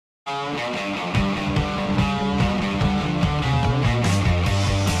Today's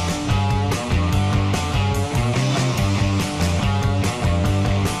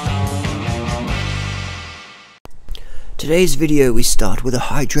video we start with a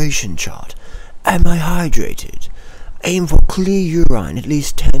hydration chart. Am I hydrated? Aim for clear urine at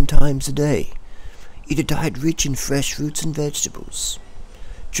least 10 times a day. Eat a diet rich in fresh fruits and vegetables.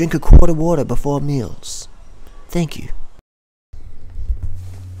 Drink a quart of water before meals. Thank you.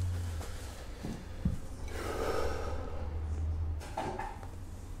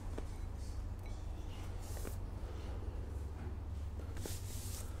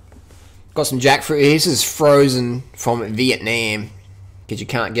 Got some jackfruit here. This is frozen from Vietnam because you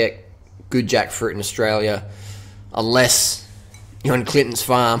can't get good jackfruit in Australia unless you're on Clinton's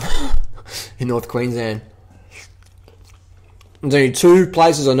farm in North Queensland. There's only two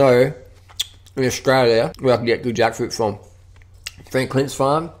places I know in Australia where I can get good jackfruit from. Frank Clinton's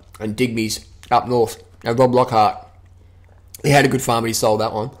farm and Digby's up north. Now Rob Lockhart, he had a good farm but he sold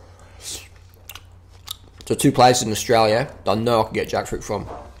that one. So two places in Australia that I know I can get jackfruit from.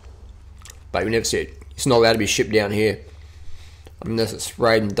 But we never see it. It's not allowed to be shipped down here unless it's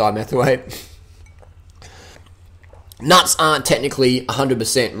sprayed in dimethoate. Nuts aren't technically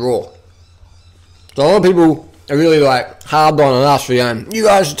 100% raw. So a lot of people are really like hard on us for going, you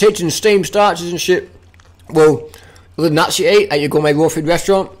guys are teaching steam starches and shit. Well, the nuts you eat at your gourmet raw food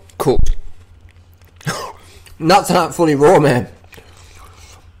restaurant, cooked. Nuts aren't fully raw, man.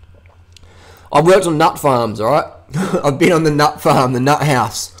 I've worked on nut farms, alright? I've been on the nut farm, the nut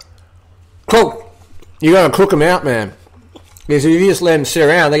house. Cook. You gotta cook them out, man. Because if you just let them sit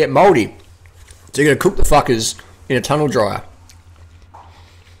around, they get mouldy. So you gotta cook the fuckers in a tunnel dryer.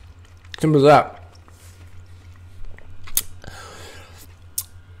 Simple as that.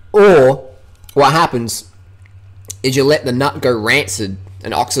 Or what happens is you let the nut go rancid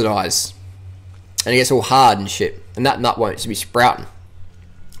and oxidize, and it gets all hard and shit, and that nut won't be sprouting.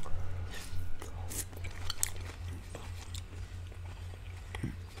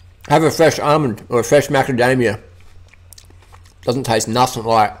 Have a fresh almond or a fresh macadamia. Doesn't taste nothing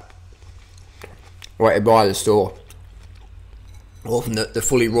like what you buy at the store or from the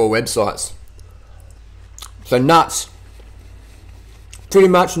fully raw websites. So nuts, pretty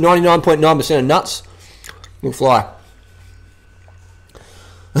much 99.9% of nuts will fly.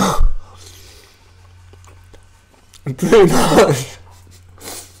 Pretty much.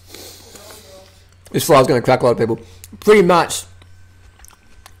 This fly's going to crack a lot of people. Pretty much.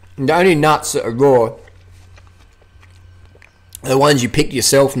 The only nuts that are raw are the ones you picked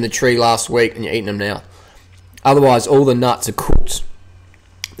yourself from the tree last week and you're eating them now. Otherwise, all the nuts are cooked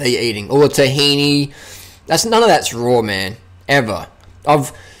that you're eating. All the tahini, none of that's raw, man. Ever.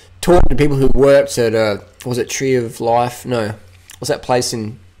 I've talked to people who worked at, was it Tree of Life? No. What's that place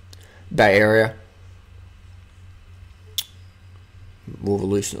in Bay Area?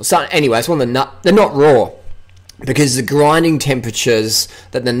 Revolution. Or something. Anyway, it's one of the nuts. They're not raw. Because the grinding temperatures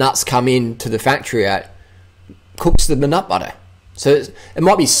that the nuts come into the factory at cooks the nut butter. So it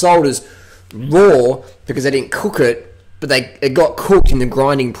might be sold as raw because they didn't cook it, but it got cooked in the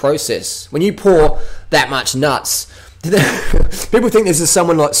grinding process. When you pour that much nuts, people think this is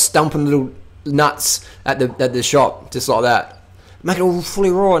someone like stumping little nuts at the shop, just like that. Make it all fully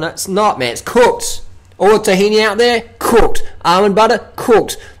raw, and it's not, man. It's cooked. All the tahini out there, cooked. Almond butter,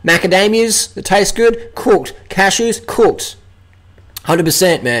 cooked. Macadamias that taste good, cooked. Cashews, cooked.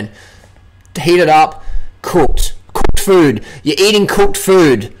 100%, man. Heat it up, cooked. Cooked food. You're eating cooked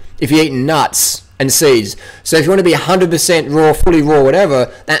food if you're eating nuts and seeds. So if you want to be 100% raw, fully raw,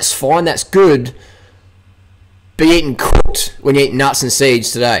 whatever, that's fine, that's good. But you're eating cooked when you eat nuts and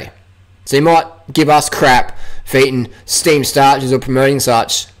seeds today. So you might give us crap for eating steam starches or promoting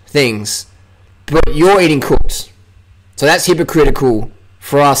such things. But you're eating cooked. So that's hypocritical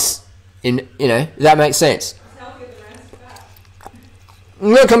for us in, does that make sense?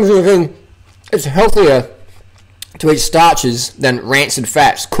 And that comes to the thing, it's healthier to eat starches than rancid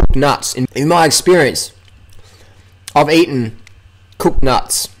fats, cooked nuts. In my experience, I've eaten cooked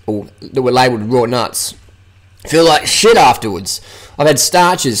nuts, or that were labelled raw nuts. I feel like shit afterwards. I've had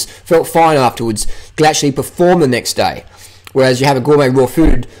starches, felt fine afterwards, could actually perform the next day. Whereas you have a gourmet raw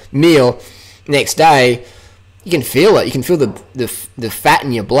food meal, next day, you can feel it. You can feel the fat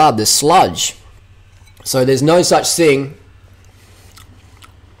in your blood, the sludge. So there's no such thing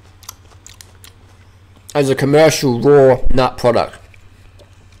as a commercial raw nut product,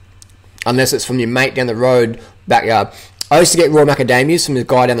 unless it's from your mate down the road, backyard. I used to get raw macadamias from the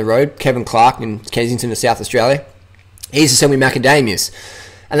guy down the road, Kevin Clark in Kensington, South Australia. He used to sell me macadamias,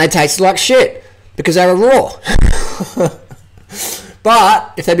 and they tasted like shit because they were raw.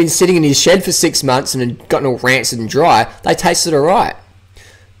 But if they've been sitting in his shed for 6 months and had gotten all rancid and dry, they tasted alright.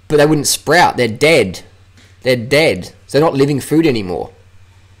 But they wouldn't sprout. They're dead. They're dead. So they're not living food anymore.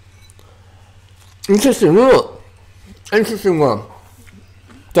 Interesting, look. Interesting one.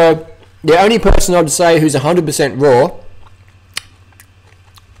 So, the only person I'd say who's 100% raw,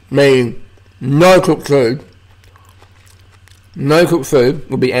 meaning no cooked food,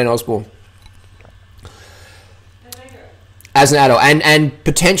 would be Anne Osborne. As an adult. And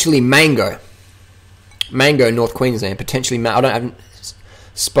potentially Mango. Mango, North Queensland. Potentially, I haven't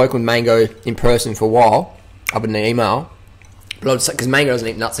spoken with Mango in person for a while, other than an email. But I'd say, because Mango doesn't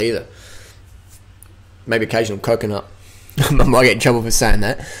eat nuts either. Maybe occasional coconut. I might get in trouble for saying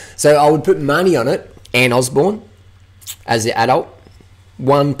that. So I would put money on it. Anne Osborne, as the adult.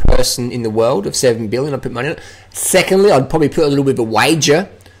 One person in the world of 7 billion, I'd put money on it. Secondly, I'd probably put a little bit of a wager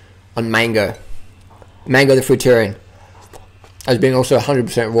on Mango. Mango the fruitarian. As being also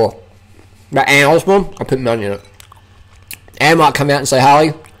 100% raw. But Anne Osborne, I'd put money on it. Anne might come out and say,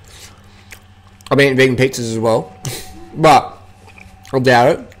 Harley, I've been eating vegan pizzas as well. But I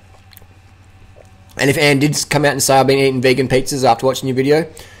doubt it. And if Anne did come out and say I've been eating vegan pizzas after watching your video,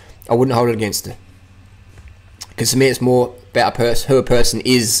 I wouldn't hold it against her. Because to me it's more about who a person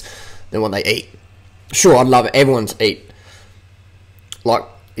is than what they eat. Sure, I'd love it. Everyone to eat like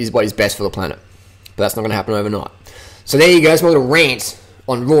is what is best for the planet. But that's not going to happen overnight. So there you go. It's my little rant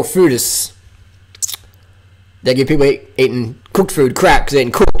on raw foodists. They give people eating cooked food crap because they're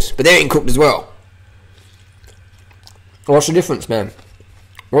eating cooked. But they're eating cooked as well. What's the difference, man?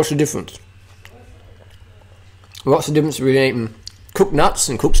 What's the difference? What's the difference between eating cooked nuts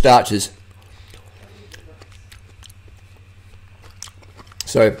and cooked starches?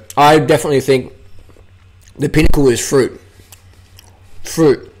 So, I definitely think the pinnacle is fruit.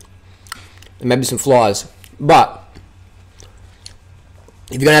 Fruit. And maybe some flies. But,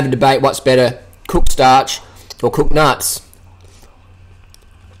 if you're going to have a debate what's better, cooked starch or cooked nuts,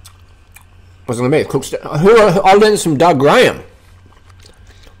 what's it going to be? Cooked I learned this from Doug Graham.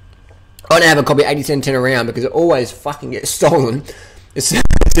 I don't have a copy of 80-10-10 around because it always fucking gets stolen. It's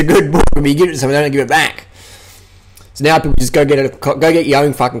a good book, but you give it to someone, they don't give it back. So now people just go get your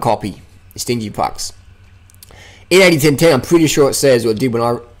own fucking copy, you stingy fucks. In 80-10-10, I'm pretty sure it says, or it did when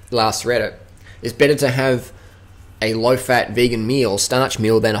I last read it, it's better to have a low-fat vegan meal, starch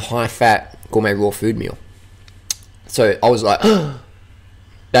meal, than a high-fat gourmet raw food meal. So I was like,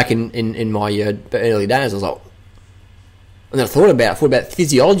 back in my early days, I was like, and then I thought about the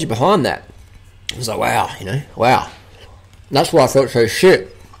physiology behind that. I was like, wow. And that's why I felt so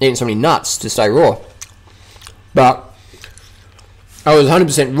shit, eating so many nuts to stay raw. But I was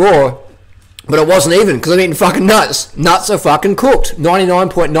 100% raw, but it wasn't even, because I'm eating fucking nuts. Nuts are fucking cooked.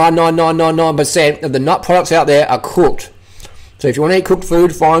 99.99999% of the nut products out there are cooked. So if you want to eat cooked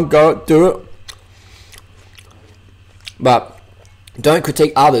food, fine, go do it. But don't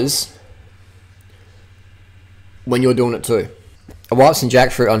critique others when you're doing it too. I wiped some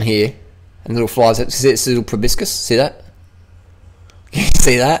jackfruit on here, and little flies. See this little proboscis? See that? Can you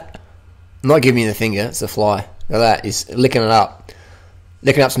see that? I'm not giving you the finger, it's a fly. Look at that, he's licking it up.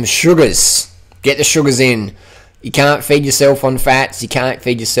 Licking up some sugars. Get the sugars in. You can't feed yourself on fats, you can't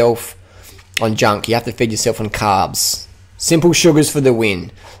feed yourself on junk. You have to feed yourself on carbs. Simple sugars for the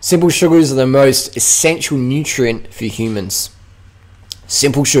win. Simple sugars are the most essential nutrient for humans.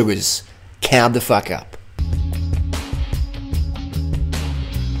 Simple sugars. Carb the fuck up.